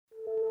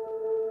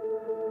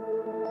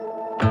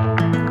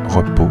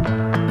repos,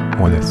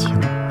 relation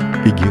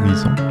et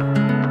guérison.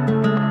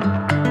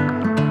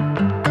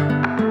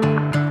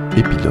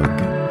 Épilogue.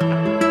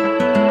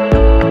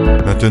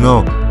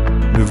 Maintenant,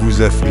 ne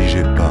vous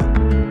affligez pas,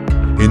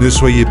 et ne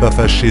soyez pas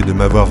fâchés de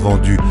m'avoir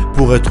vendu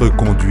pour être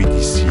conduit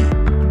d'ici,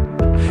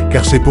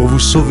 car c'est pour vous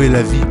sauver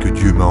la vie que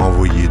Dieu m'a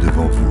envoyé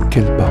devant vous.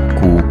 Quel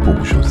parcours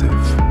pour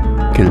Joseph,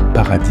 quel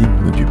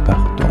paradigme du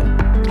pardon,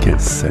 quel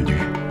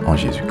salut en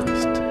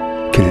Jésus-Christ,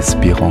 quelle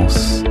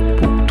espérance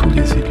pour tous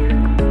les élus.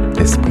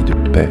 Esprit de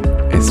paix,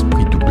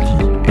 esprit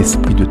d'oubli,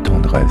 esprit de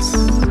tendresse,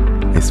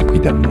 esprit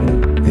d'amour,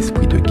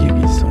 esprit de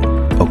guérison,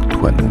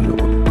 octroie-nous le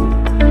repos.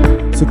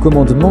 Ce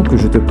commandement que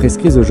je te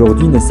prescris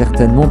aujourd'hui n'est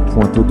certainement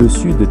point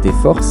au-dessus de tes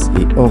forces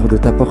et hors de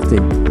ta portée.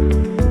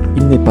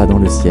 Il n'est pas dans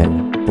le ciel,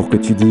 pour que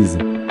tu dises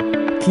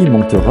 « Qui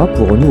montera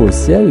pour nous au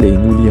ciel et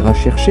nous l'ira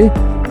chercher ?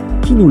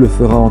 Qui nous le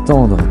fera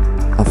entendre,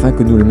 afin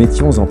que nous le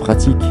mettions en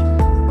pratique ?»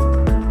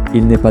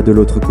 Il n'est pas de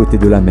l'autre côté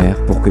de la mer,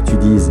 pour que tu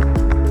dises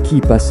 «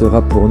 Qui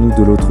passera pour nous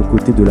de l'autre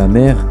côté de la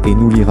mer et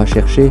nous l'ira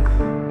chercher ?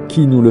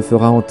 Qui nous le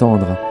fera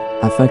entendre,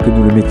 afin que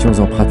nous le mettions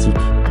en pratique ?»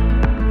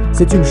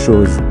 C'est une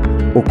chose,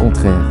 au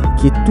contraire,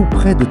 qui est tout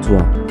près de toi,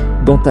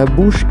 dans ta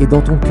bouche et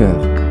dans ton cœur,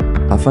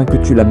 afin que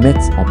tu la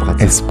mettes en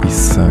pratique. Esprit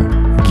Saint,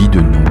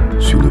 guide-nous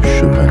sur le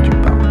chemin du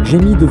pardon. J'ai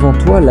mis devant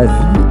toi la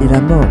vie et la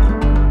mort,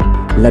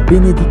 la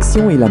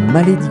bénédiction et la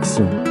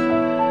malédiction.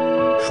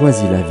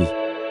 Choisis la vie.